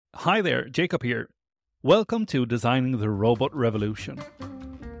Hi there, Jacob here. Welcome to Designing the Robot Revolution.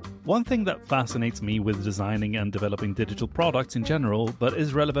 One thing that fascinates me with designing and developing digital products in general, but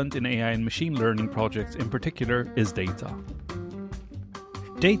is relevant in AI and machine learning projects in particular, is data.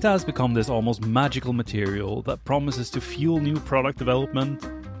 Data has become this almost magical material that promises to fuel new product development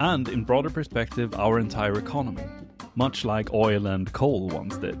and, in broader perspective, our entire economy, much like oil and coal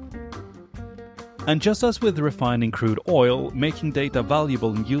once did. And just as with refining crude oil, making data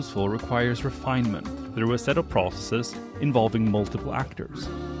valuable and useful requires refinement through a set of processes involving multiple actors.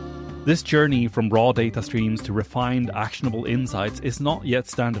 This journey from raw data streams to refined, actionable insights is not yet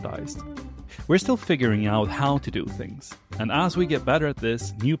standardized. We're still figuring out how to do things, and as we get better at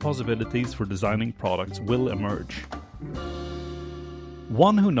this, new possibilities for designing products will emerge.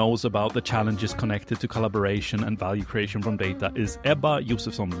 One who knows about the challenges connected to collaboration and value creation from data is Ebba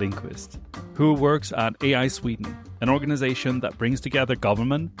Josefson Lindqvist, who works at AI Sweden, an organization that brings together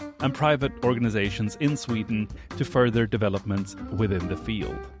government and private organizations in Sweden to further developments within the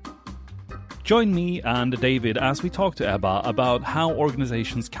field. Join me and David as we talk to Ebba about how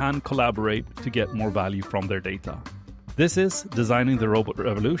organizations can collaborate to get more value from their data. This is Designing the Robot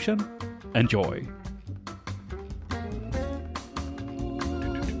Revolution. Enjoy!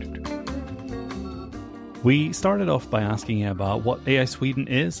 We started off by asking about what AI Sweden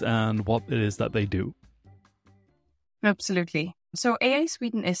is and what it is that they do. Absolutely. So AI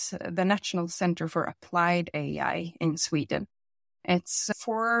Sweden is the National Center for Applied AI in Sweden. It's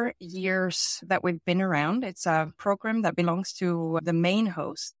 4 years that we've been around. It's a program that belongs to the main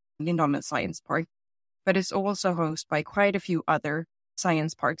host, Lindqvist Science Park, but it's also hosted by quite a few other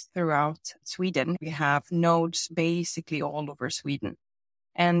science parks throughout Sweden. We have nodes basically all over Sweden.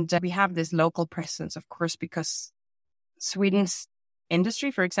 And we have this local presence, of course, because Sweden's industry,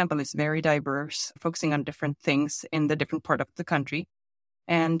 for example, is very diverse, focusing on different things in the different part of the country.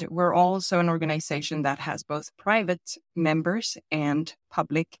 And we're also an organization that has both private members and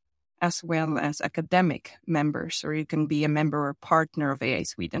public, as well as academic members, or you can be a member or partner of AI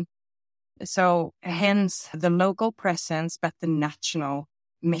Sweden. So hence the local presence, but the national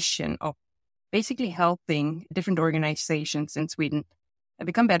mission of basically helping different organizations in Sweden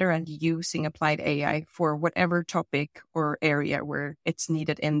become better at using applied AI for whatever topic or area where it's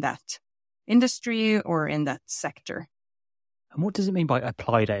needed in that industry or in that sector. And what does it mean by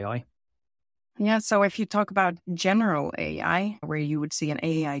applied AI? Yeah, so if you talk about general AI, where you would see an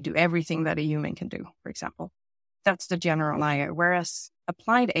AI do everything that a human can do, for example, that's the general AI. Whereas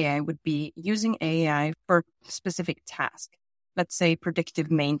applied AI would be using AI for specific task. Let's say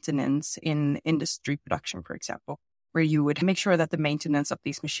predictive maintenance in industry production, for example, where you would make sure that the maintenance of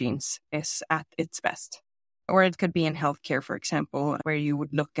these machines is at its best. Or it could be in healthcare, for example, where you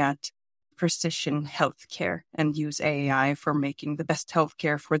would look at precision healthcare and use AI for making the best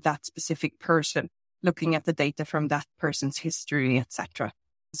healthcare for that specific person, looking at the data from that person's history, etc.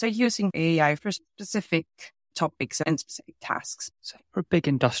 So using AI for specific topics and specific tasks. So for a big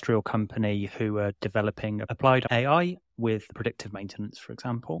industrial company who are developing applied AI with predictive maintenance, for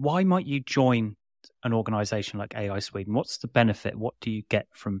example, why might you join an organization like AI Sweden? What's the benefit? What do you get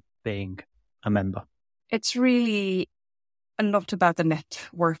from being a member? It's really a lot about the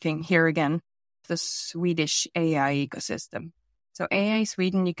networking here again, the Swedish AI ecosystem. So AI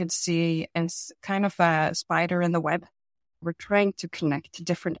Sweden, you could see as kind of a spider in the web. We're trying to connect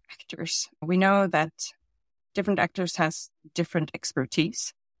different actors. We know that different actors has different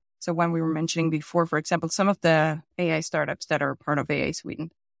expertise. So when we were mentioning before, for example, some of the AI startups that are part of AI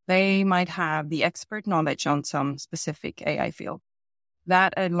Sweden, they might have the expert knowledge on some specific AI field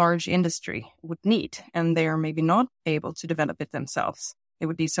that a large industry would need, and they are maybe not able to develop it themselves. It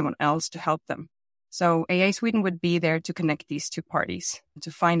would need someone else to help them. So AI Sweden would be there to connect these two parties,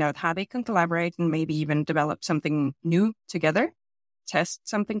 to find out how they can collaborate and maybe even develop something new together, test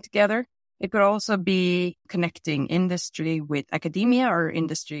something together. It could also be connecting industry with academia or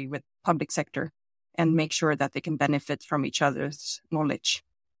industry with public sector and make sure that they can benefit from each other's knowledge.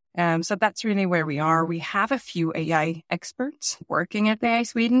 So that's really where we are. We have a few AI experts working at AI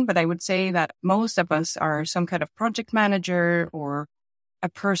Sweden, but I would say that most of us are some kind of project manager or a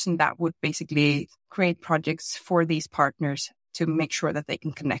person that would basically create projects for these partners to make sure that they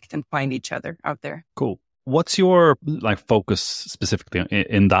can connect and find each other out there. Cool. What's your focus specifically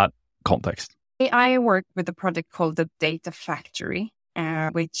in that context? I work with a project called the Data Factory,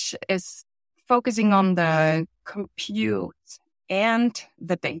 which is focusing on the compute and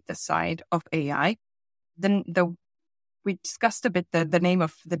the data side of AI. Then we discussed a bit the name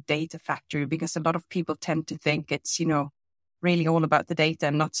of the Data Factory because a lot of people tend to think it's, really all about the data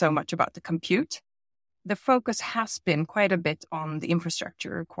and not so much about the compute. the focus has been quite a bit on the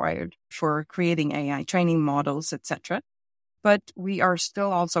infrastructure required for creating AI training models, etc. But we are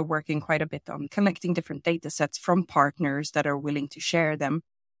still also working quite a bit on collecting different data sets from partners that are willing to share them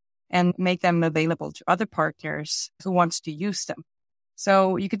and make them available to other partners who wants to use them.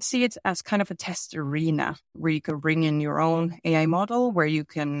 So you could see it as kind of a test arena where you can bring in your own AI model, where you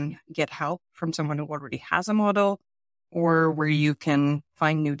can get help from someone who already has a model, or where you can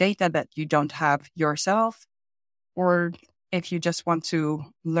find new data that you don't have yourself, or if you just want to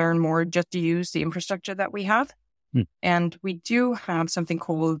learn more, just to use the infrastructure that we have. And we do have something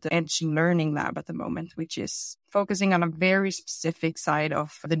called the Edge Learning Lab at the moment, which is focusing on a very specific side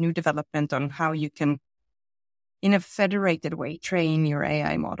of the new development on how you can, in a federated way, train your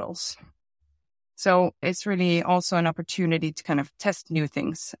AI models. So it's really also an opportunity to kind of test new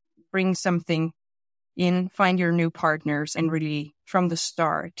things, bring something in, find your new partners, and really from the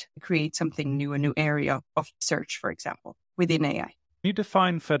start, create something new, a new area of search, for example, within AI. Can you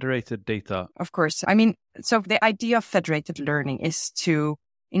define federated data? Of course. I mean, so the idea of federated learning is to,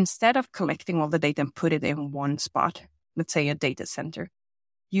 instead of collecting all the data and put it in one spot, let's say a data center,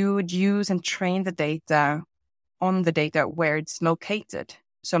 you would use and train the data on the data where it's located.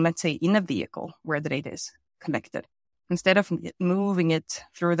 So let's say in a vehicle where the data is collected. Instead of moving it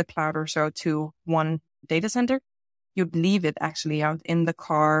through the cloud or so to one data center, you'd leave it actually out in the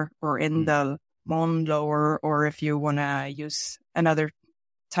car or in the lawn blower, or if you want to use another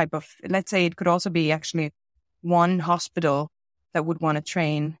type of, let's say it could also be actually one hospital that would want to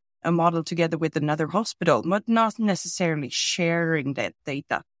train a model together with another hospital, but not necessarily sharing that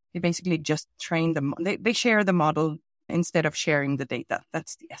data. They basically just train them. They share the model instead of sharing the data.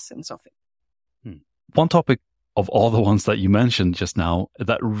 That's the essence of it. One topic of all the ones that you mentioned just now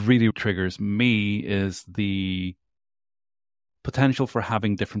that really triggers me is the potential for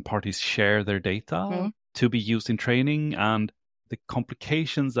having different parties share their data to be used in training, and the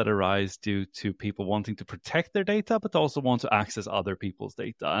complications that arise due to people wanting to protect their data, but also want to access other people's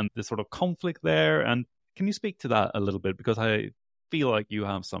data, and the sort of conflict there. And can you speak to that a little bit? Because I feel like you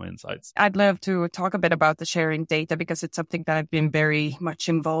have some insights. I'd love to talk a bit about the sharing data, because it's something that I've been very much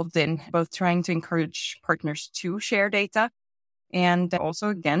involved in, both trying to encourage partners to share data, and also,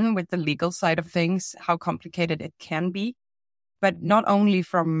 again, with the legal side of things, how complicated it can be. But not only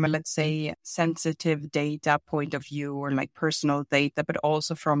from, let's say, sensitive data point of view or like personal data, but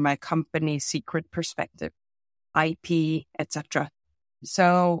also from a company secret perspective, IP, etc.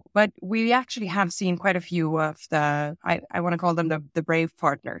 So, but we actually have seen quite a few of the, I want to call them the brave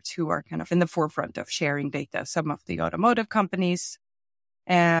partners who are kind of in the forefront of sharing data. Some of the automotive companies.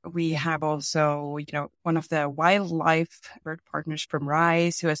 We have also, one of the wildlife bird partners from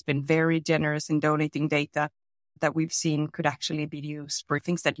RISE, who has been very generous in donating data that we've seen could actually be used for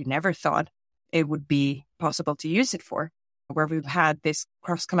things that you never thought it would be possible to use it for, where we've had this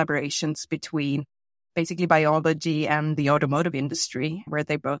cross collaborations between basically biology and the automotive industry, where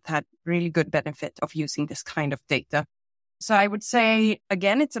they both had really good benefit of using this kind of data. So I would say,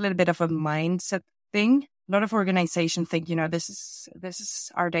 again, it's a little bit of a mindset thing. A lot of organizations think, this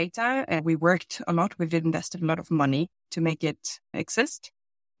is our data, and we worked a lot. We've invested a lot of money to make it exist.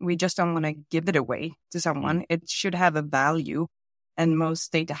 We just don't want to give it away to someone. It should have a value, and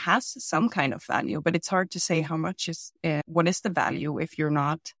most data has some kind of value, but it's hard to say how much is, what is the value if you're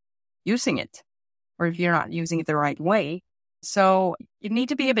not using it, or if you're not using it the right way. So you need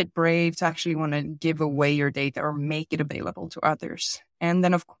to be a bit brave to actually want to give away your data or make it available to others. And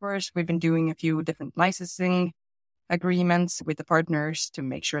then, of course, we've been doing a few different licensing agreements with the partners to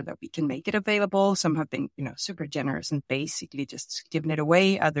make sure that we can make it available. Some have been, super generous and basically just given it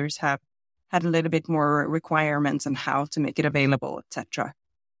away. Others have had a little bit more requirements on how to make it available, etc.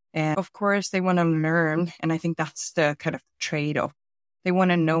 And of course, they want to learn. And I think that's the kind of trade-off. They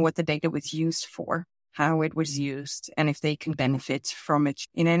want to know what the data was used for, how it was used, and if they can benefit from it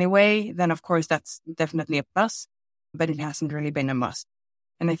in any way, then of course that's definitely a plus, but it hasn't really been a must.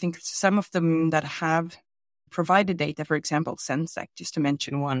 And I think some of them that have provided data, for example, Sensec, just to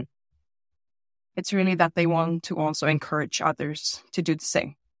mention one, it's really that they want to also encourage others to do the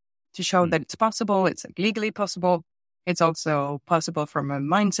same, to show that it's possible, it's legally possible, it's also possible from a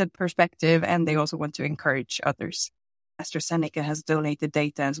mindset perspective, and they also want to encourage others. AstraZeneca has donated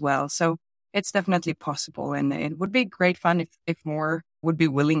data as well, so it's definitely possible, and it would be great fun if more would be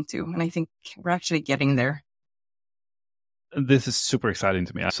willing to, and I think we're actually getting there. This is super exciting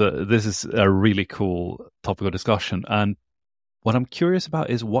to me. So this is a really cool topic of discussion. And what I'm curious about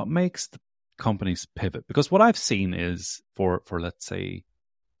is what makes the companies pivot. Because what I've seen is for let's say,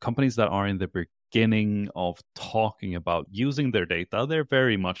 companies that are in the beginning of talking about using their data, they're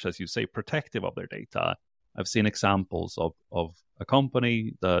very much, as you say, protective of their data. I've seen examples of a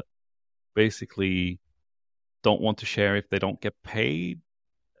company that basically don't want to share if they don't get paid.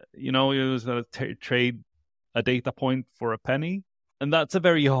 You know, it was a trade a data point for a penny. And that's a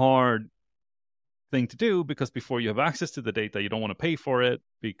very hard thing to do, because before you have access to the data, you don't want to pay for it,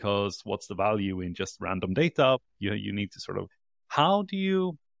 because what's the value in just random data? You need to sort of,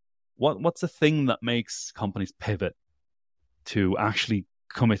 what's the thing that makes companies pivot to actually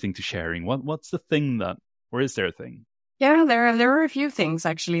committing to sharing? What's the thing that, or is there a thing? Yeah, there are a few things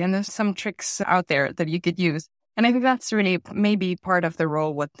actually, and there's some tricks out there that you could use. And I think that's really maybe part of the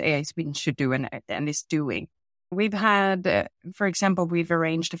role what AI Sweden should do and is doing. We've had, for example, we've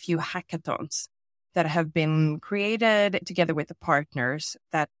arranged a few hackathons that have been created together with the partners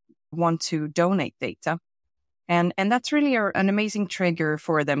that want to donate data. And that's really an amazing trigger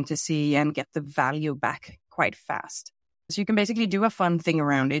for them to see and get the value back quite fast. So you can basically do a fun thing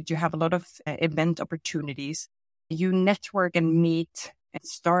around it. You have a lot of event opportunities. You network and meet and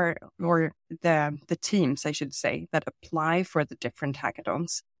start, or the teams, I should say, that apply for the different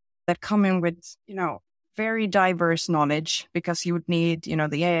hackathons that come in with, very diverse knowledge, because you would need,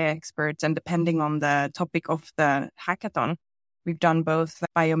 the AI experts. And depending on the topic of the hackathon, we've done both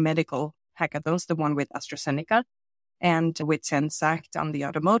biomedical hackathons, the one with AstraZeneca and with Sensact on the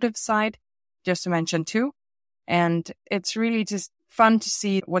automotive side, just to mention two. And it's really just fun to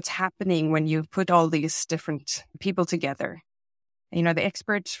see what's happening when you put all these different people together. The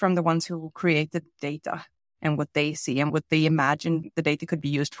experts from the ones who created data and what they see and what they imagine the data could be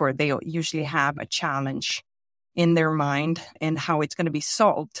used for. They usually have a challenge in their mind and how it's going to be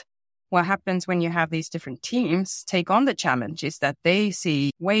solved. What happens when you have these different teams take on the challenge is that they see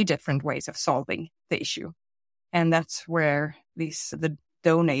way different ways of solving the issue. And that's where the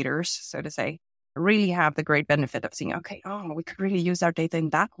donators, so to say, really have the great benefit of seeing, we could really use our data in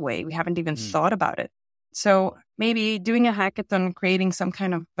that way. We haven't even thought about it. So maybe doing a hackathon, creating some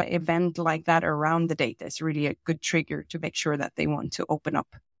kind of event like that around the data is really a good trigger to make sure that they want to open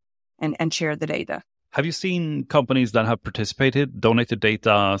up and share the data. Have you seen companies that have participated, donated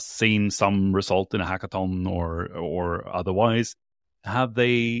data, seen some result in a hackathon or otherwise? Have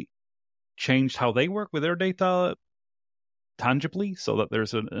they changed how they work with their data tangibly so that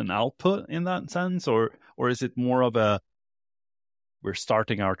there's an output in that sense? Or is it more of we're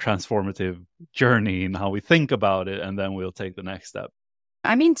starting our transformative journey in how we think about it, and then we'll take the next step?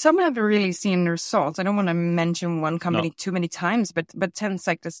 I mean, some have really seen results. I don't want to mention one company too many times, but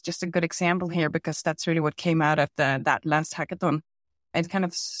Sensact is just a good example here, because that's really what came out of that last hackathon. It kind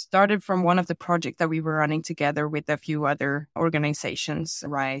of started from one of the projects that we were running together with a few other organizations,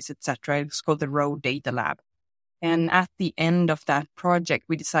 RISE, etc. It's called the Road Data Lab. And at the end of that project,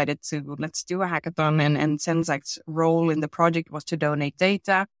 we decided let's do a hackathon, and Sensact's role in the project was to donate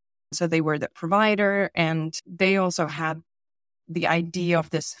data. So they were the provider, and they also had the idea of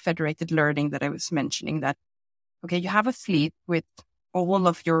this federated learning that I was mentioning, that, you have a fleet with all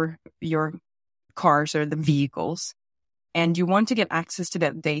of your cars or the vehicles, and you want to get access to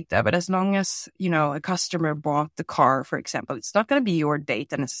that data. But as long as, a customer bought the car, for example, it's not going to be your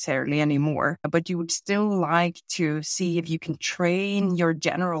data necessarily anymore, but you would still like to see if you can train your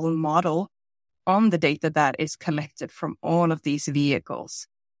general model on the data that is collected from all of these vehicles.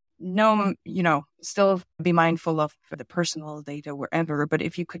 No, still be mindful of the personal data wherever, but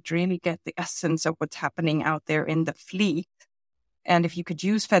if you could really get the essence of what's happening out there in the fleet, and if you could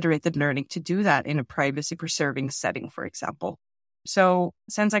use federated learning to do that in a privacy-preserving setting, for example. So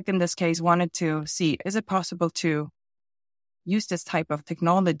Sensact in this case wanted to see, is it possible to use this type of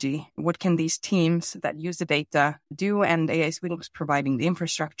technology? What can these teams that use the data do? And AI Sweden was providing the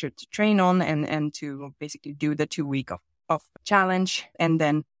infrastructure to train on and to basically do the 2 week of challenge. And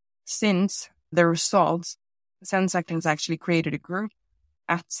then since the results, Sensact has actually created a group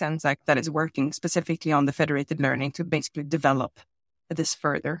at Sensact that is working specifically on the federated learning to basically develop this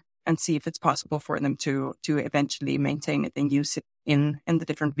further and see if it's possible for them to eventually maintain it and use it in the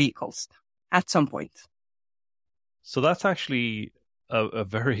different vehicles at some point. So that's actually a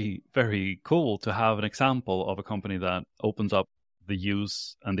very, very cool to have an example of a company that opens up the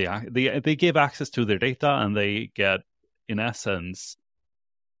use, and they give access to their data, and they get, in essence,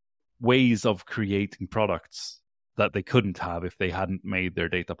 ways of creating products that they couldn't have if they hadn't made their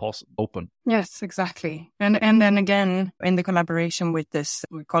data open. Yes, exactly. And then again, in the collaboration with this,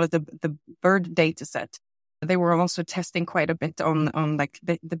 we call it the bird data set, they were also testing quite a bit on like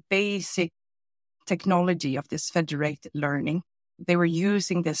the basic technology of this federated learning. They were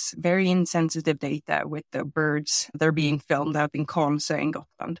using this very insensitive data with the birds. They're being filmed out in Kolmsö in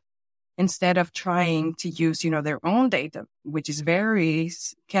Gotland. instead of trying to use, their own data, which is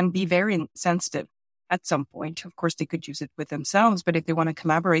can be very sensitive at some point. Of course, they could use it with themselves, but if they want to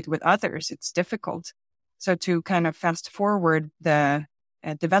collaborate with others, it's difficult. So to kind of fast forward the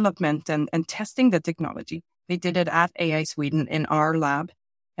development and testing the technology, they did it at AI Sweden in our lab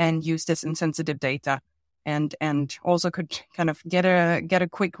and used this insensitive data and also could kind of get a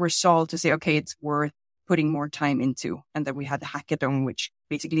quick result to say, okay, it's worth putting more time into. And then we had the hackathon, which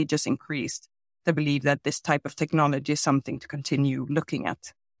basically just increased the belief that this type of technology is something to continue looking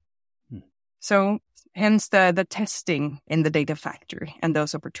at. So hence the testing in the data factory and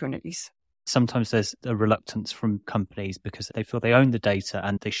those opportunities. Sometimes there's a reluctance from companies because they feel they own the data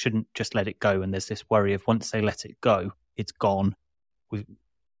and they shouldn't just let it go. And there's this worry of once they let it go, it's gone.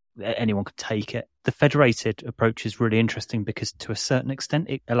 Anyone could take it. The federated approach is really interesting because to a certain extent,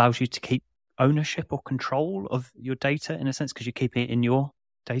 it allows you to keep ownership or control of your data in a sense because you're keeping it in your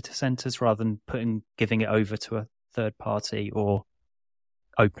data centers rather than giving it over to a third party or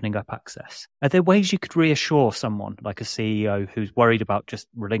opening up access. Are there ways you could reassure someone like a CEO who's worried about just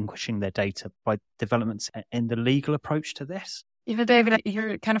relinquishing their data by developments in the legal approach to this? David,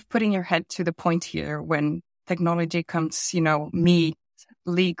 you're kind of putting your head to the point here when technology comes, meet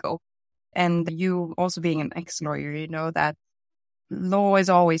legal. And you also being an ex-lawyer, you know that law is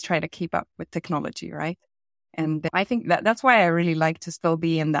always trying to keep up with technology, right? And I think that's why I really like to still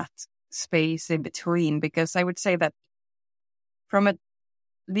be in that space in between, because I would say that from a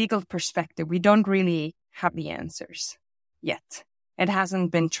legal perspective, we don't really have the answers yet. It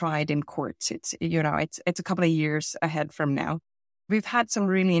hasn't been tried in courts. It's a couple of years ahead from now. We've had some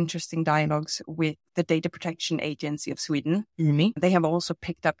really interesting dialogues with the Data Protection Agency of Sweden, UMI. They have also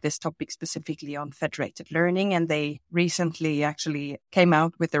picked up this topic specifically on federated learning, and they recently actually came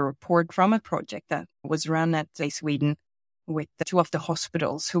out with a report from a project that was run at Sweden with two of the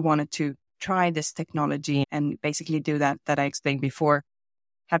hospitals who wanted to try this technology and basically do that I explained before,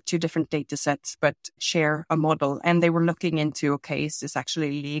 have two different data sets, but share a model. And they were looking into, okay, is this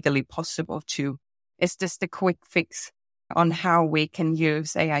actually legally possible is this the quick fix on how we can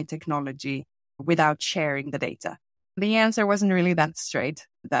use AI technology without sharing the data? The answer wasn't really that straight,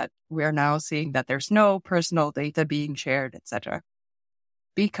 that we're now seeing that there's no personal data being shared, etc.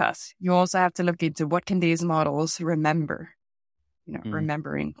 Because you also have to look into what can these models remember,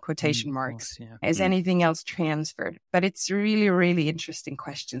 remembering quotation marks. Is anything else transferred? But it's really, really interesting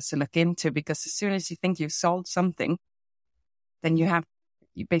questions to look into, because as soon as you think you've solved something, then you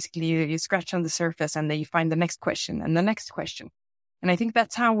scratch on the surface and then you find the next question and the next question. And I think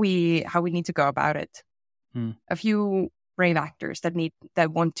that's how we need to go about it. A few brave actors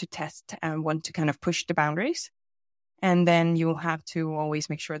that want to test and want to kind of push the boundaries. And then you'll have to always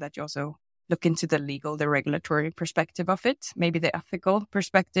make sure that you also look into the regulatory perspective of it, maybe the ethical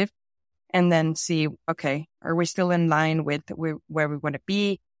perspective, and then see, okay, are we still in line with where we want to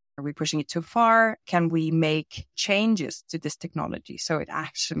be? Are we pushing it too far? Can we make changes to this technology so it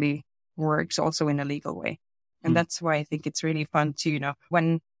actually works also in a legal way? And that's why I think it's really fun to,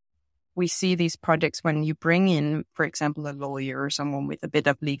 when we see these projects, when you bring in, for example, a lawyer or someone with a bit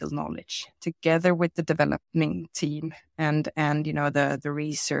of legal knowledge together with the development team and the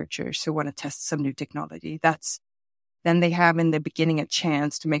researchers who want to test some new technology, then they have in the beginning a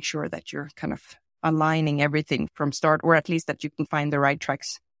chance to make sure that you're kind of aligning everything from start, or at least that you can find the right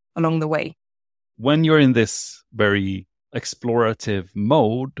tracks along the way. When you're in this very explorative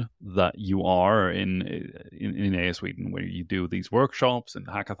mode that you are in AI Sweden, where you do these workshops and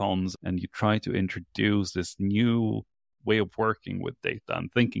hackathons and you try to introduce this new way of working with data and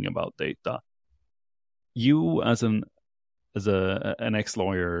thinking about data, you as an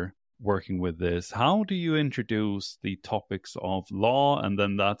ex-lawyer working with this, how do you introduce the topics of law, and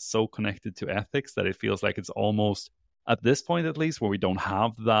then that's so connected to ethics that it feels like it's almost, at this point at least, where we don't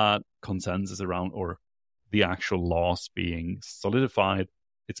have that consensus around or the actual laws being solidified,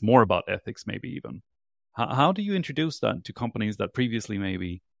 it's more about ethics maybe even. How do you introduce that to companies that previously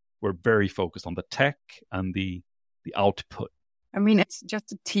maybe were very focused on the tech and the output? I mean, it's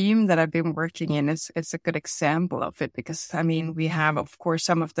just a team that I've been working in. It's a good example of it, because, I mean, we have, of course,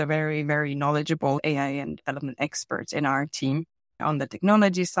 some of the very, very knowledgeable AI and development experts in our team on the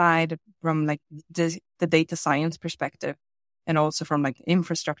technology side, from like the data science perspective, and also from like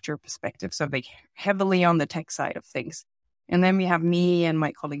infrastructure perspective. So they heavily on the tech side of things. And then we have me and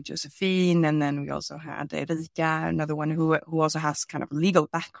my colleague Josefson, and then we also had Ebba, another one who also has kind of legal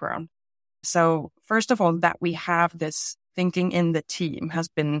background. So first of all, that we have this thinking in the team has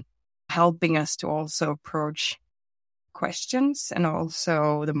been helping us to also approach questions and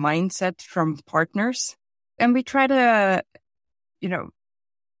also the mindset from partners. And we try to,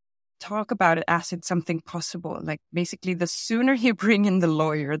 talk about it as it's something possible. Like basically the sooner you bring in the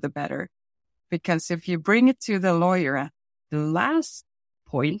lawyer, the better. Because if you bring it to the lawyer at the last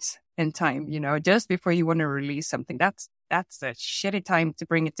point in time, just before you want to release something, that's a shitty time to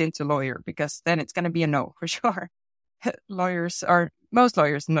bring it into lawyer, because then it's going to be a no for sure. Most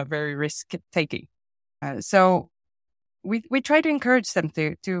lawyers are not very risk taking. So we try to encourage them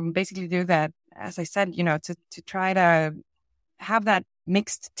to basically do that. As I said, to try to have that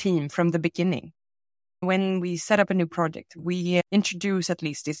mixed team from the beginning. When we set up a new project, we introduce at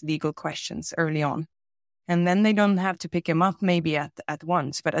least these legal questions early on. And then they don't have to pick them up maybe at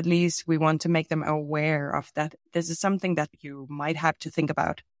once, but at least we want to make them aware of that. This is something that you might have to think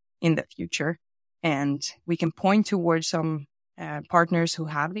about in the future. And we can point towards some partners who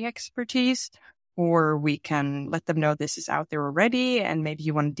have the expertise, or we can let them know this is out there already. And maybe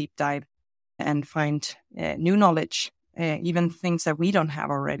you want to deep dive and find new knowledge, even things that we don't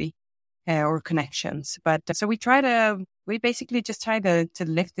have already. Or connections. But so we basically just try to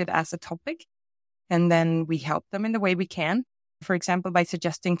lift it as a topic, and then we help them in the way we can. For example, by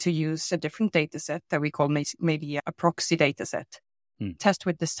suggesting to use a different data set that we call maybe a proxy data set. Test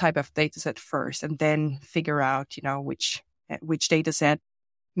with this type of data set first, and then figure out, which data set.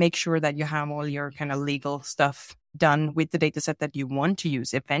 Make sure that you have all your kind of legal stuff done with the data set that you want to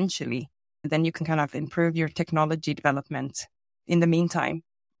use eventually. And then you can kind of improve your technology development in the meantime,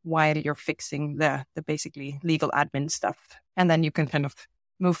 while you're fixing the basically legal admin stuff. And then you can kind of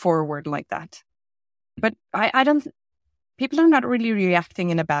move forward like that. But people are not really reacting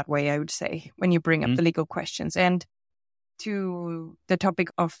in a bad way, I would say, when you bring up the legal questions. And to the topic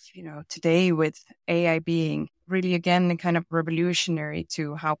of, today with AI being really, again, kind of revolutionary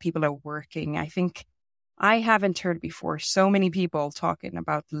to how people are working, I think I haven't heard before so many people talking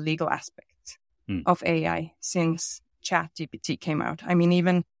about the legal aspects of AI since ChatGPT came out. I mean,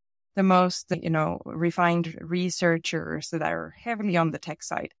 even the most, refined researchers that are heavily on the tech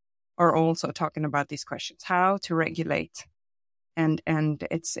side are also talking about these questions, how to regulate. And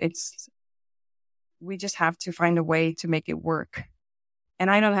it's we just have to find a way to make it work.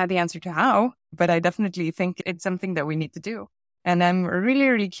 And I don't have the answer to how, but I definitely think it's something that we need to do. And I'm really,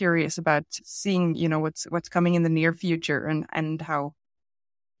 really curious about seeing, what's coming in the near future, and how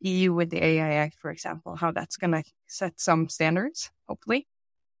EU with the AI Act, for example, how that's going to set some standards, hopefully.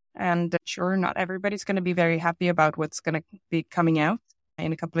 And sure, not everybody's going to be very happy about what's going to be coming out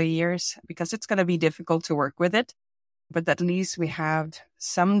in a couple of years, because it's going to be difficult to work with it. But at least we have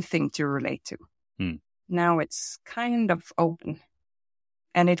something to relate to. Now it's kind of open,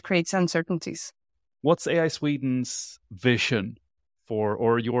 and it creates uncertainties. What's AI Sweden's vision for,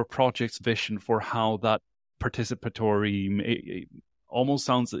 or your project's vision for how that participatory, almost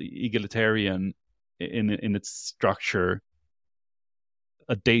sounds egalitarian in its structure,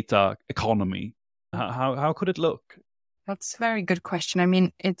 a data economy? How could it look? That's a very good question. I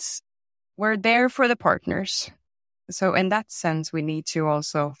mean, we're there for the partners. So in that sense, we need to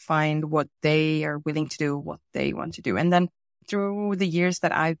also find what they are willing to do, what they want to do. And then through the years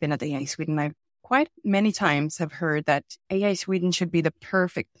that I've been at AI Sweden, I've quite many times have heard that AI Sweden should be the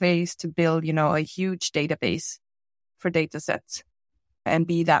perfect place to build, a huge database for data sets, and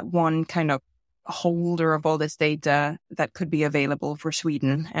be that one kind of holder of all this data that could be available for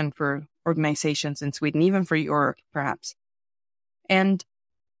Sweden and for organizations in Sweden, even for Europe, perhaps. And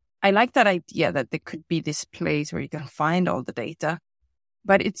I like that idea that there could be this place where you can find all the data,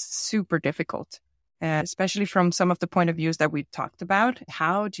 but it's super difficult, especially from some of the point of views that we've talked about.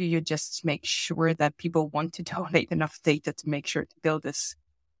 How do you just make sure that people want to donate enough data to make sure to build this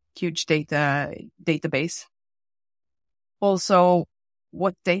huge database? Also,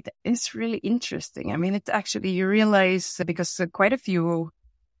 what data is really interesting. I mean, it's actually, you realize, because quite a few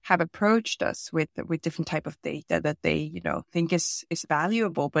have approached us with different type of data that they, think is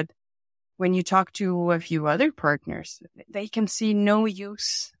valuable. But when you talk to a few other partners, they can see no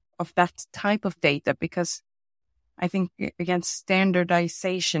use of that type of data, because I think, again,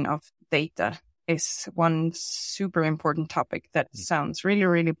 standardization of data is one super important topic that sounds really,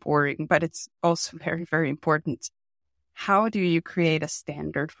 really boring, but it's also very, very important. How do you create a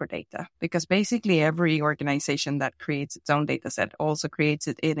standard for data? Because basically every organization that creates its own data set also creates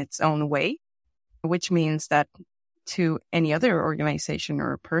it in its own way, which means that to any other organization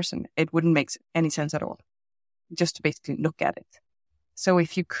or person, it wouldn't make any sense at all just to basically look at it. So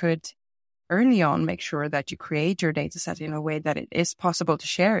if you could early on make sure that you create your data set in a way that it is possible to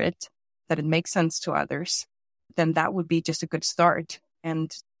share it, that it makes sense to others, then that would be just a good start.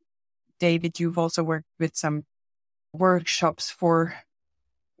 And David, you've also worked with some workshops for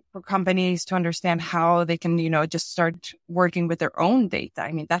for companies to understand how they can, just start working with their own data.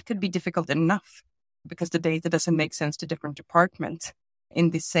 I mean, that could be difficult enough because the data doesn't make sense to different departments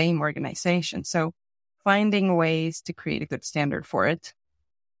in the same organization. So finding ways to create a good standard for it.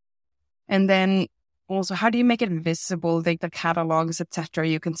 And then also, how do you make it visible, data catalogs, etc.?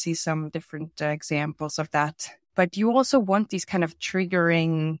 You can see some different examples of that. But you also want these kind of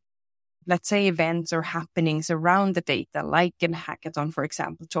triggering, let's say, events or happenings around the data, like in hackathon, for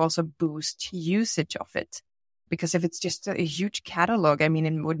example, to also boost usage of it. Because if it's just a huge catalog, I mean,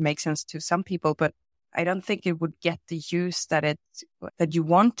 it would make sense to some people, but I don't think it would get the use that you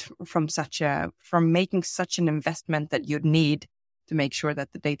want from making such an investment that you'd need to make sure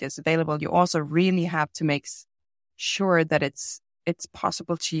that the data is available. You also really have to make sure that it's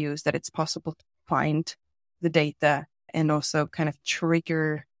possible to use, that it's possible to find the data, and also kind of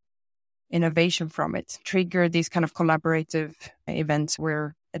trigger innovation from it, trigger these kind of collaborative events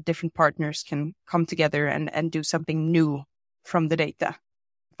where different partners can come together and do something new from the data,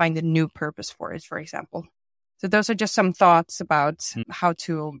 find a new purpose for it, for example. So those are just some thoughts about how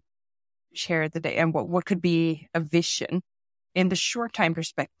to share the data and what could be a vision. In the short time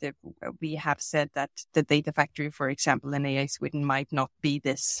perspective, we have said that the data factory, for example, in AI Sweden might not be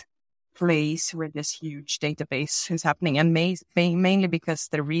this place where this huge database is happening, and mainly because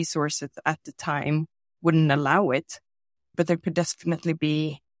the resources at the time wouldn't allow it. But there could definitely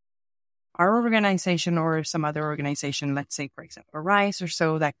be our organization or some other organization, let's say, for example, RISE or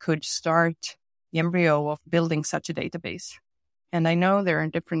so, that could start the embryo of building such a database. And I know there are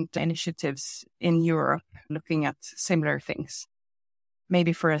different initiatives in Europe looking at similar things,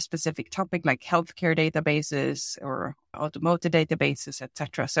 maybe for a specific topic like healthcare databases or automotive databases,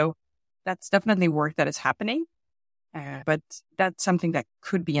 etc. So that's definitely work that is happening, but that's something that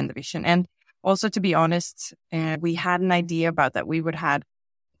could be in the vision. And also, to be honest, we had an idea about that. We would have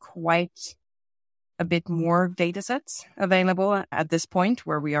quite a bit more data sets available at this point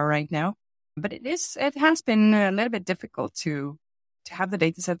where we are right now. But it has been a little bit difficult to have the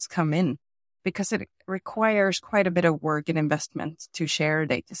data sets come in because it requires quite a bit of work and investment to share a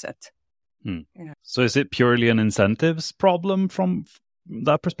data set. Yeah. So is it purely an incentives problem from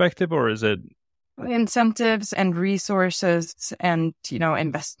that perspective, or is it incentives and resources and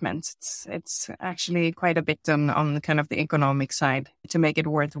investments? It's actually quite a bit on the kind of the economic side to make it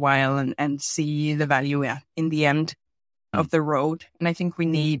worthwhile and see the value in the end of the road. And I think we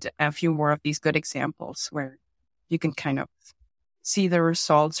need a few more of these good examples where you can kind of see the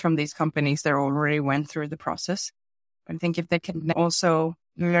results from these companies that already went through the process. I think if they can also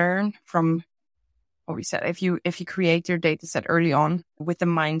learn from what we said, if you create your data set early on with the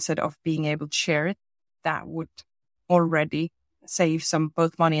mindset of being able to share it, that would already save some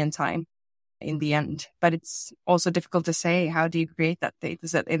both money and time in the end. But it's also difficult to say, how do you create that data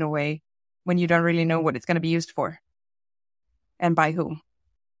set in a way when you don't really know what it's going to be used for and by whom?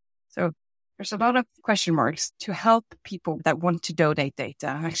 So there's a lot of question marks to help people that want to donate data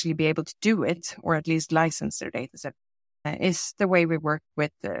actually be able to do it, or at least license their data set, is the way we work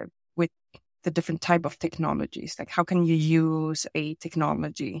with the different type of technologies. Like, how can you use a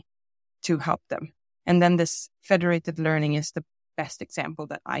technology to help them? And then this federated learning is the best example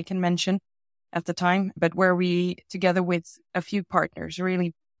that I can mention at the time, but where we, together with a few partners,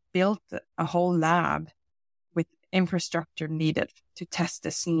 really built a whole lab with infrastructure needed to test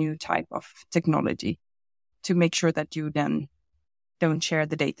this new type of technology to make sure that you then don't share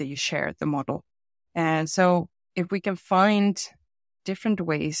the data, you share the model. And so if we can find different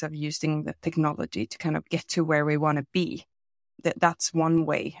ways of using the technology to kind of get to where we want to be, that's one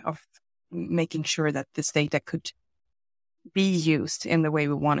way of making sure that this data could be used in the way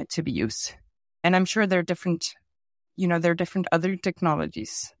we want it to be used. And I'm sure there are different other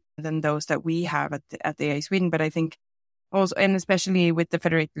technologies than those that we have at the AI Sweden. But I think also, and especially with the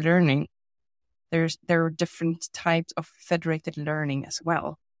federated learning, there are different types of federated learning as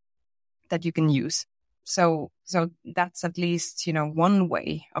well that you can use. So that's at least, one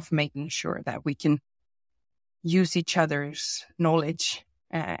way of making sure that we can use each other's knowledge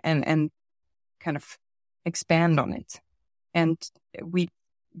and kind of expand on it. And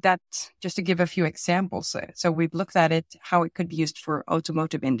just to give a few examples. So we've looked at it, how it could be used for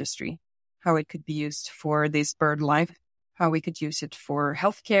automotive industry, how it could be used for this bird life, how we could use it for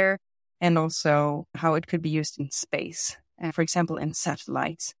healthcare, and also how it could be used in space, for example, in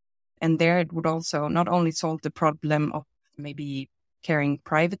satellites. And there it would also not only solve the problem of maybe carrying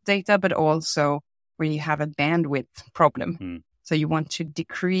private data, but also where you have a bandwidth problem. So you want to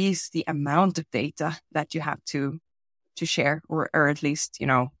decrease the amount of data that you have to share or at least,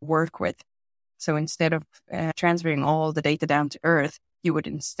 work with. So instead of transferring all the data down to Earth, you would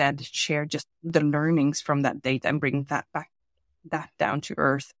instead share just the learnings from that data and bring that down to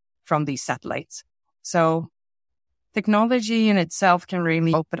Earth from these satellites. So technology in itself can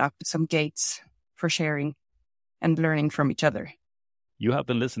really open up some gates for sharing and learning from each other. You have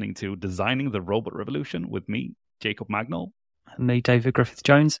been listening to Designing the Robot Revolution with me, Jacob Magnol. And me, David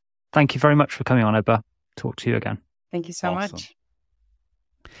Griffith-Jones. Thank you very much for coming on, Ebba. Talk to you again. Thank you so much.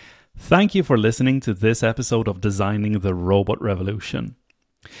 Thank you for listening to this episode of Designing the Robot Revolution.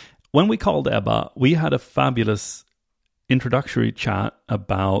 When we called Ebba, we had a fabulous introductory chat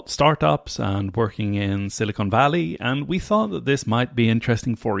about startups and working in Silicon Valley, and we thought that this might be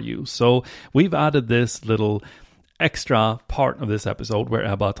interesting for you. So we've added this little extra part of this episode where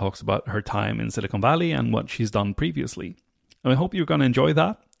Ebba talks about her time in Silicon Valley and what she's done previously. I hope you're going to enjoy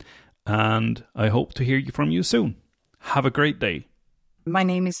that, and I hope to hear from you soon. Have a great day. My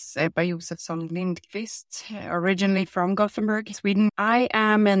name is Ebba Josefson Lindqvist, originally from Gothenburg, Sweden. I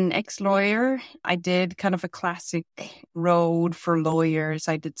am an ex-lawyer. I did kind of a classic road for lawyers.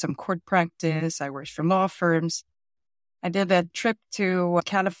 I did some court practice. I worked for law firms. I did a trip to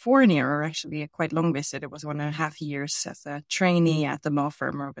California, or actually a quite long visit. It was 1.5 years as a trainee at the law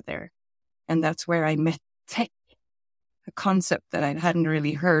firm over there. And that's where I met tech, a concept that I hadn't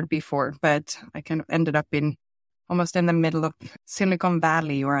really heard before, but I kind of ended up almost in the middle of Silicon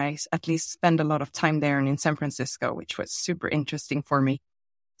Valley, where I at least spend a lot of time there and in San Francisco, which was super interesting for me.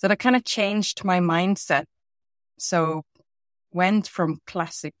 So that kind of changed my mindset. So went from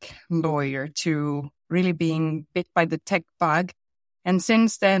classic lawyer to really being bit by the tech bug. And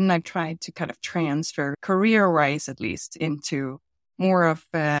since then, I've tried to kind of transfer, career-wise at least, into more of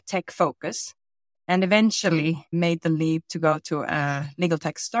a tech focus, and eventually made the leap to go to a legal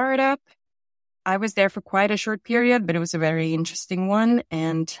tech startup. I was there for quite a short period, but it was a very interesting one.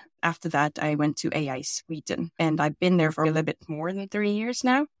 And after that, I went to AI Sweden, and I've been there for a little bit more than 3 years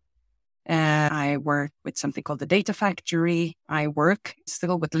now. I work with something called the Data Factory. I work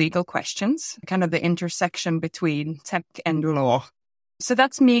still with legal questions, kind of the intersection between tech and law. So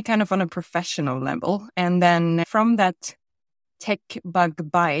that's me kind of on a professional level. And then from that tech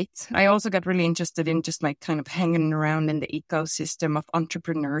bug bite, I also got really interested in just like kind of hanging around in the ecosystem of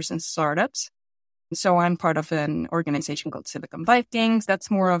entrepreneurs and startups. So I'm part of an organization called Silicon Vikings.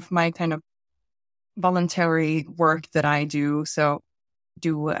 That's more of my kind of voluntary work that I do. So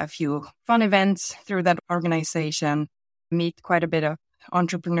do a few fun events through that organization, meet quite a bit of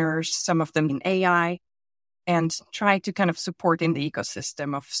entrepreneurs, some of them in AI, and try to kind of support in the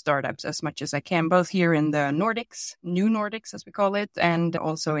ecosystem of startups as much as I can, both here in the Nordics, new Nordics as we call it, and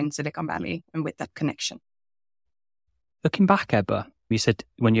also in Silicon Valley and with that connection. Looking back, Ebba, you said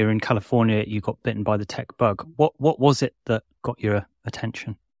when you were in California, you got bitten by the tech bug. What was it that got your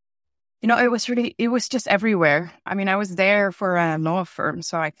attention? You know, it was just everywhere. I mean, I was there for a law firm,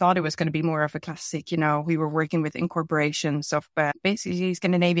 so I thought it was going to be more of a classic, we were working with incorporations of basically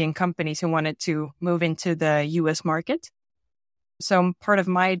Scandinavian companies who wanted to move into the US market. So part of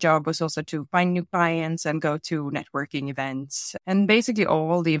my job was also to find new clients and go to networking events. And basically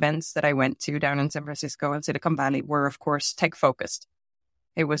all the events that I went to down in San Francisco and Silicon Valley were, of course, tech focused.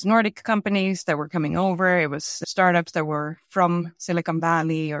 It was Nordic companies that were coming over. It was startups that were from Silicon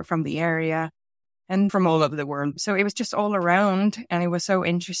Valley or from the area and from all over the world. So it was just all around, and it was so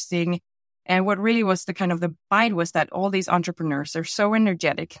interesting. And what really was the kind of the bite was that all these entrepreneurs, they're so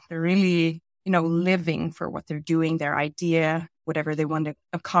energetic. They're really, living for what they're doing, their idea, whatever they want to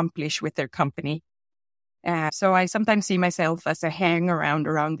accomplish with their company. So I sometimes see myself as a hang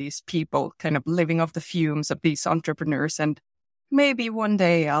around these people, kind of living off the fumes of these entrepreneurs. And maybe one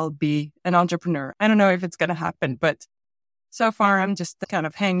day I'll be an entrepreneur. I don't know if it's going to happen, but so far I'm just kind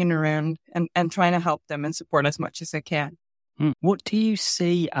of hanging around and trying to help them and support as much as I can. What do you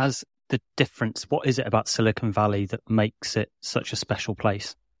see as the difference? What is it about Silicon Valley that makes it such a special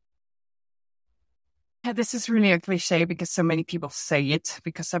place? Yeah, this is really a cliche because so many people say it,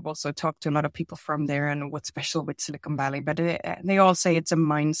 because I've also talked to a lot of people from there and what's special with Silicon Valley, but they all say it's a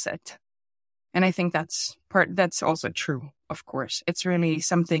mindset. And I think that's also true, of course. It's really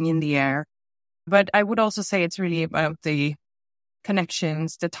something in the air. But I would also say it's really about the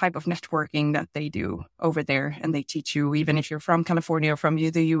connections, the type of networking that they do over there. And they teach you, even if you're from California or from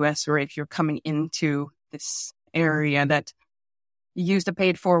the US, or if you're coming into this area, that you use the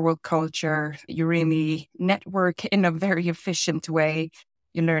paid forward culture. You really network in a very efficient way.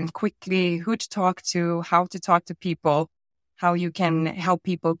 You learn quickly who to talk to, how to talk to people, how you can help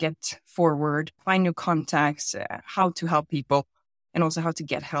people get forward, find new contacts, how to help people, and also how to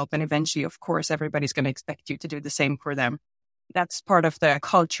get help. And eventually, of course, everybody's going to expect you to do the same for them. That's part of the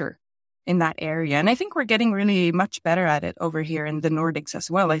culture in that area. And I think we're getting really much better at it over here in the Nordics as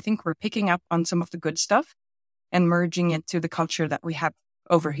well. I think we're picking up on some of the good stuff and merging it to the culture that we have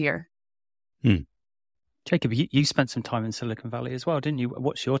over here. Jacob, you spent some time in Silicon Valley as well, didn't you?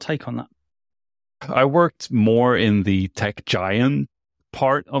 What's your take on that? I worked more in the tech giant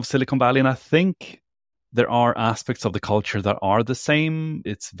part of Silicon Valley, and I think there are aspects of the culture that are the same.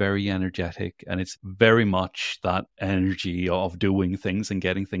 It's very energetic, and it's very much that energy of doing things and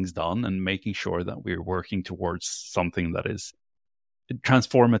getting things done and making sure that we're working towards something that is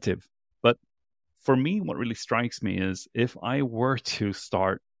transformative. But for me, what really strikes me is if I were to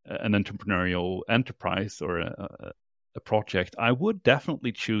start an entrepreneurial enterprise or a project, I would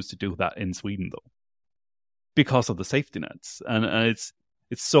definitely choose to do that in Sweden, though, because of the safety nets. And it's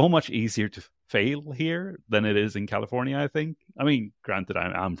so much easier to fail here than it is in California, I think. I mean, granted,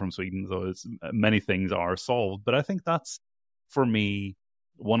 I'm from Sweden, so many things are solved. But I think that's, for me,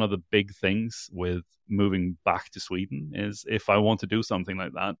 one of the big things with moving back to Sweden is if I want to do something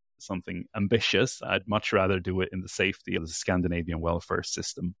like that, something ambitious, I'd much rather do it in the safety of the Scandinavian welfare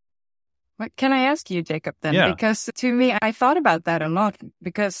system. What can I ask you, Jacob, then? Yeah. Because to me, I thought about that a lot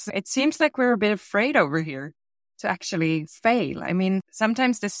because it seems like we're a bit afraid over here to actually fail. I mean,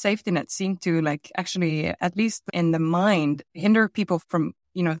 sometimes the safety nets seem to actually, at least in the mind, hinder people from,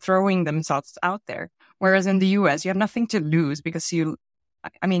 throwing themselves out there. Whereas in the US, you have nothing to lose because you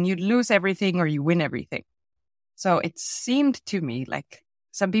lose everything or you win everything. So it seemed to me like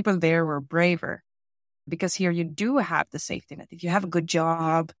some people there were braver because here you do have the safety net. If you have a good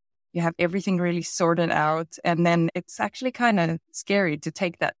job, you have everything really sorted out, and then it's actually kind of scary to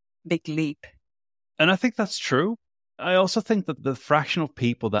take that big leap. And I think that's true. I also think that the fraction of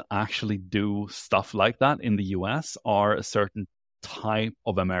people that actually do stuff like that in the US are a certain type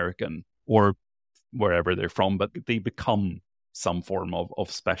of American or wherever they're from, but they become some form of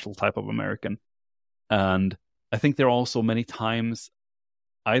special type of American. And I think they're also many times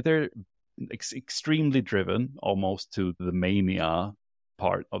either extremely driven almost to the mania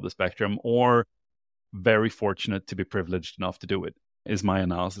part of the spectrum, or very fortunate to be privileged enough to do it, is my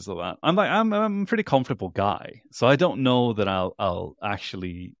analysis of that. I'm a pretty comfortable guy, so I don't know that I'll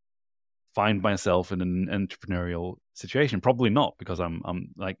actually find myself in an entrepreneurial situation. Probably not, because I'm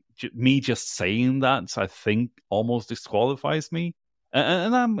me just saying that, so I think almost disqualifies me,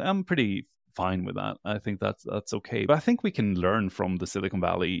 and I'm pretty fine with that. I think that's okay. But I think we can learn from the Silicon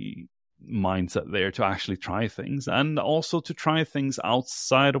Valley mindset there to actually try things, and also to try things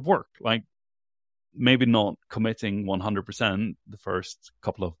outside of work, like maybe not committing 100% the first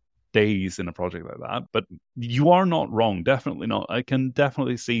couple of days in a project like that. But you are not wrong, definitely not. I can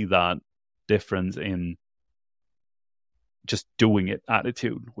definitely see that difference in just doing it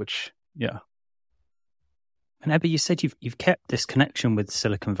attitude, which, yeah. And Ebba, you said you've kept this connection with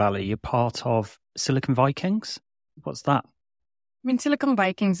Silicon Valley. You're part of Silicon Vikings. What's that? I mean, Silicon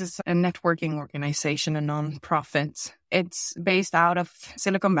Vikings is a networking organization, a non-profit. It's based out of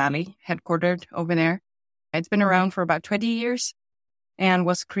Silicon Valley, headquartered over there. It's been around for about 20 years and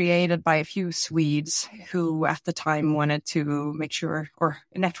was created by a few Swedes who at the time wanted to make sure or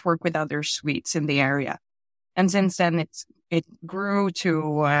network with other Swedes in the area. And since then, it grew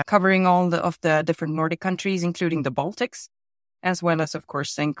to covering all of the different Nordic countries, including the Baltics, as well as, of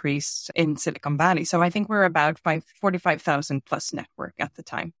course, the increase in Silicon Valley. So I think we're about 45,000 plus network at the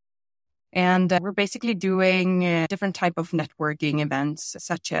time. And we're basically doing different type of networking events,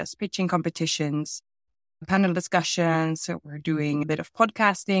 such as pitching competitions, panel discussions. So we're doing a bit of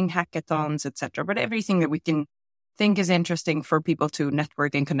podcasting, hackathons, etc. But everything that we can think is interesting for people to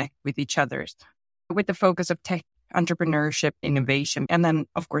network and connect with each other, with the focus of tech, entrepreneurship, innovation, and then,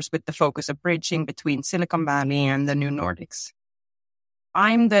 of course, with the focus of bridging between Silicon Valley and the new Nordics.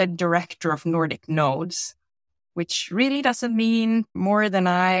 I'm the director of Nordic Nodes, which really doesn't mean more than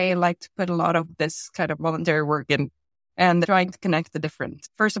I like to put a lot of this kind of voluntary work in and trying to connect the different,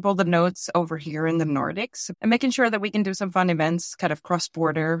 first of all, the nodes over here in the Nordics and making sure that we can do some fun events kind of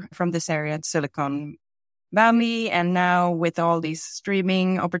cross-border from this area to Silicon Valley. And now with all these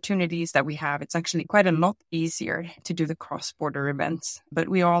streaming opportunities that we have, it's actually quite a lot easier to do the cross-border events. But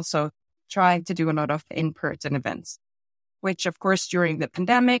we also try to do a lot of in-person events, which, of course, during the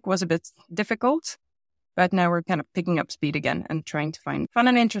pandemic was a bit difficult. But now we're kind of picking up speed again and trying to find fun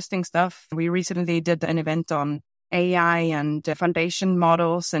and interesting stuff. We recently did an event on AI and foundation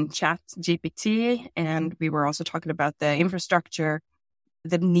models and chat GPT. And we were also talking about the infrastructure,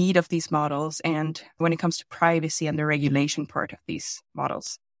 the need of these models, and when it comes to privacy and the regulation part of these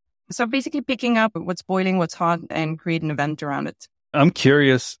models. So basically picking up what's boiling, what's hot, and create an event around it. I'm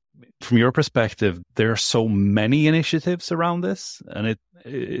curious, from your perspective, there are so many initiatives around this, and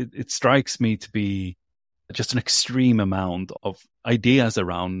it strikes me to be just an extreme amount of ideas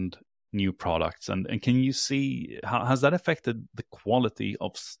around new products. And can you see how has that affected the quality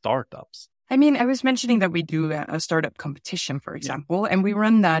of startups? I mean, I was mentioning that we do a startup competition, for example, and we've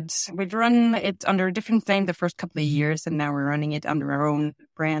run it under a different name the first couple of years, and now we're running it under our own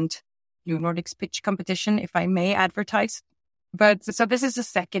brand, New Nordics Pitch Competition, if I may advertise. But so this is the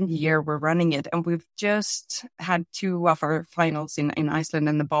second year we're running it, and we've just had 2 of our finals in Iceland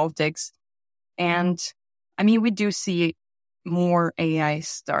and the Baltics. And I mean, we do see more AI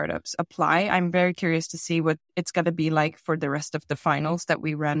startups apply. I'm very curious to see what it's going to be like for the rest of the finals that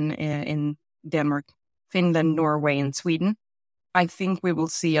we run in Denmark, Finland, Norway, and Sweden. I think we will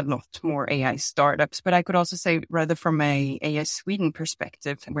see a lot more AI startups, but I could also say rather from a AI Sweden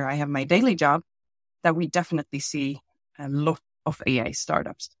perspective, where I have my daily job, that we definitely see a lot of AI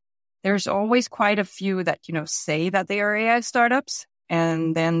startups. There's always quite a few that, say that they are AI startups.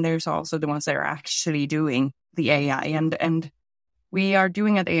 And then there's also the ones that are actually doing the AI. And we are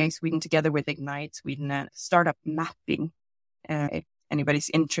doing at AI Sweden together with Ignite Sweden a startup mapping. If anybody's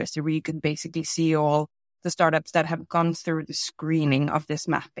interested, where you could basically see all the startups that have gone through the screening of this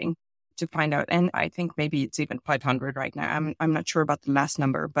mapping to find out. And I think maybe it's even 500 right now. I'm not sure about the last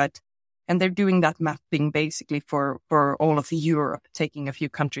number, and they're doing that mapping basically for all of Europe, taking a few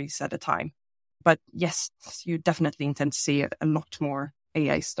countries at a time. But yes, you definitely intend to see a lot more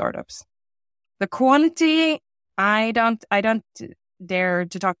AI startups. The quality, I don't dare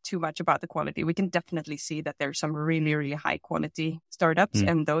to talk too much about the quality. We can definitely see that there's some really, really high quality startups.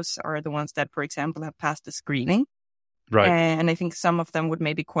 And those are the ones that, for example, have passed the screening. Right. And I think some of them would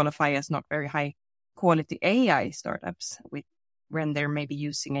maybe qualify as not very high quality AI startups when they're maybe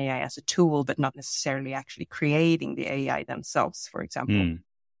using AI as a tool, but not necessarily actually creating the AI themselves, for example.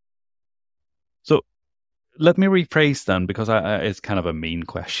 So let me rephrase then, because it's kind of a mean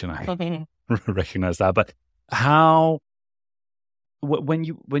question. I recognize that. But how, when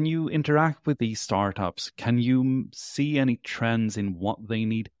you interact with these startups, can you see any trends in what they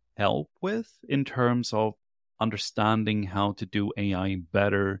need help with in terms of understanding how to do AI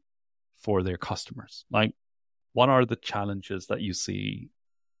better for their customers? Like, what are the challenges that you see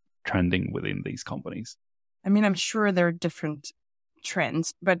trending within these companies? I mean, I'm sure there are different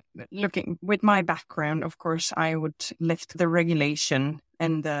trends, but looking with my background, of course, I would lift the regulation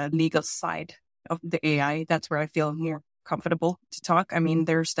and the legal side of the AI. That's where I feel more comfortable to talk. I mean,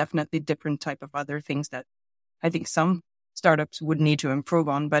 there's definitely different type of other things that I think some startups would need to improve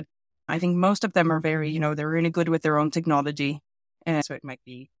on, but I think most of them are very, they're really good with their own technology. And so it might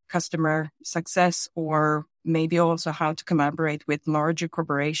be customer success, or maybe also how to collaborate with larger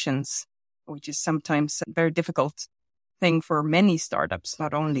corporations, which is sometimes a very difficult thing for many startups,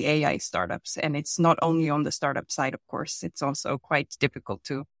 not only AI startups. And it's not only on the startup side, of course, it's also quite difficult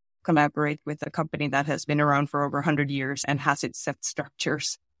to collaborate with a company that has been around for over 100 years and has its set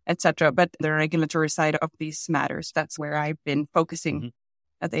structures, etc. But the regulatory side of these matters, that's where I've been focusing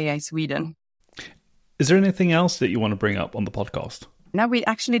at AI Sweden. Is there anything else that you want to bring up on the podcast? Now, we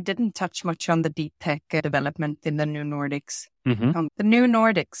actually didn't touch much on the deep tech development in the New Nordics. On the New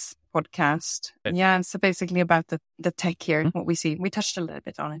Nordics podcast. Yeah, so basically about the tech here, what we see. We touched a little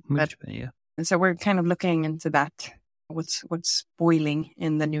bit on it. But, and so we're kind of looking into that, what's boiling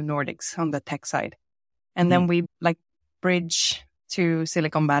in the New Nordics on the tech side. And then we bridge to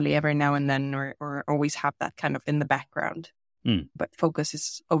Silicon Valley every now and then, or always have that kind of in the background. But focus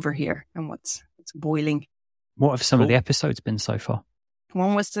is over here and what's boiling. What have some of the episodes been so far?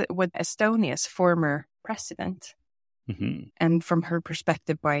 One was with Estonia's former president. And from her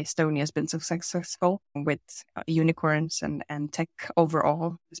perspective, why Estonia has been so successful with unicorns and tech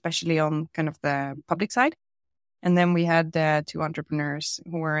overall, especially on kind of the public side. And then we had 2 entrepreneurs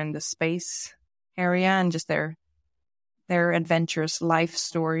who were in the space area and just their adventurous life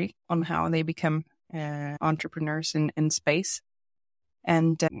story on how they become entrepreneurs in space.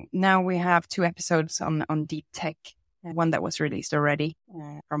 And now we have 2 episodes on deep tech. One that was released already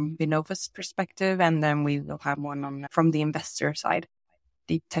from Vinnova's perspective, and then we will have one from the investor side,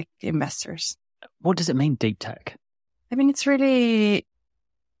 deep tech investors. What does it mean, deep tech? I mean, it's really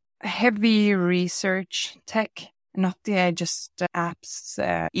heavy research tech, not the just apps,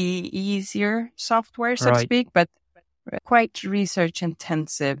 easier software, so to speak, but quite research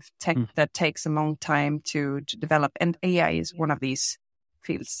intensive tech that takes a long time to develop. And AI is one of these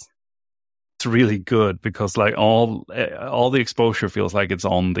fields. It's really good because all the exposure feels like it's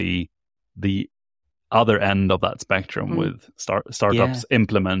on the other end of that spectrum with startups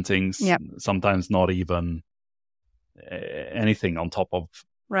implementing sometimes not even anything on top of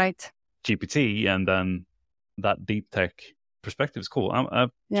Right. GPT, and then that deep tech perspective is cool.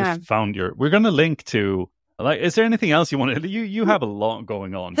 I've just found we're going to link to, like, is there anything else you want to, you have a lot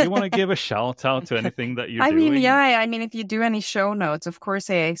going on. Do you want to give a shout out to anything that you're doing? I mean, if you do any show notes, of course,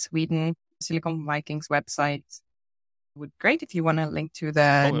 AI Sweden, Silicon Vikings website would be great if you want to link to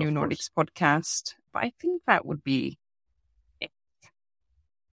the New Nordics podcast. But I think that would be